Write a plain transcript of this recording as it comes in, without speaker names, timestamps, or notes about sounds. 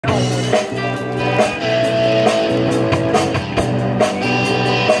You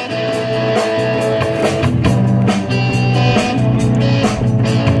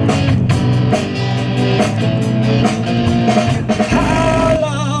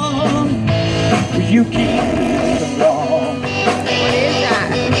keep living wrong. What is that?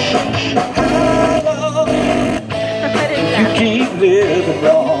 How long What is you that? keep living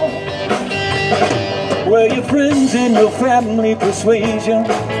wrong? Well, your friends and your family persuasion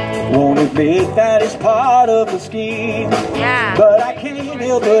won't admit that it's part of the scheme. Yeah. But I can't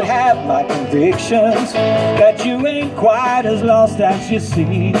help but have my convictions that you ain't quite as lost as you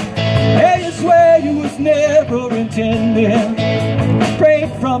seem. And you swear you was never intending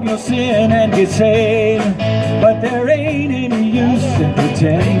break from your sin and get saved, but there ain't any use in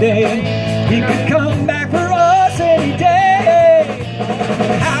pretending. He could come back for us any day.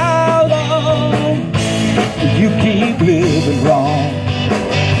 How long will you keep living wrong?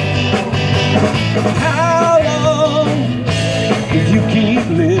 How long will you keep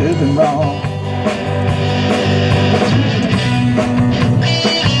living wrong?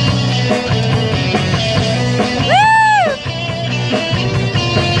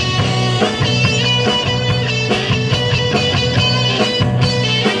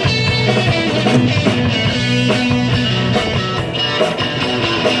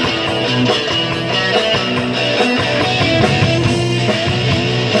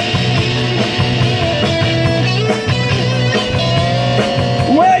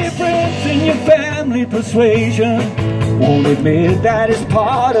 Family persuasion won't admit that it's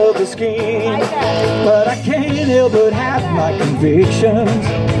part of the scheme. But I can't help but have my convictions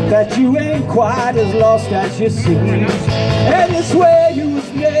that you ain't quite as lost as you seem. And you swear you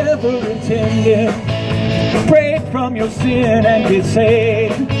was never intending to break from your sin and get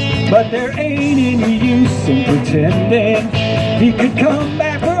saved, but there ain't any use in pretending. He could come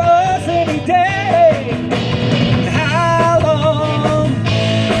back for us any day. How long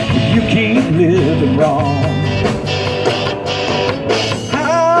you keep living wrong?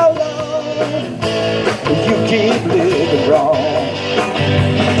 How long will you keep living wrong?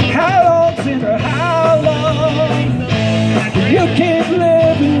 How long, sinner, how long will you keep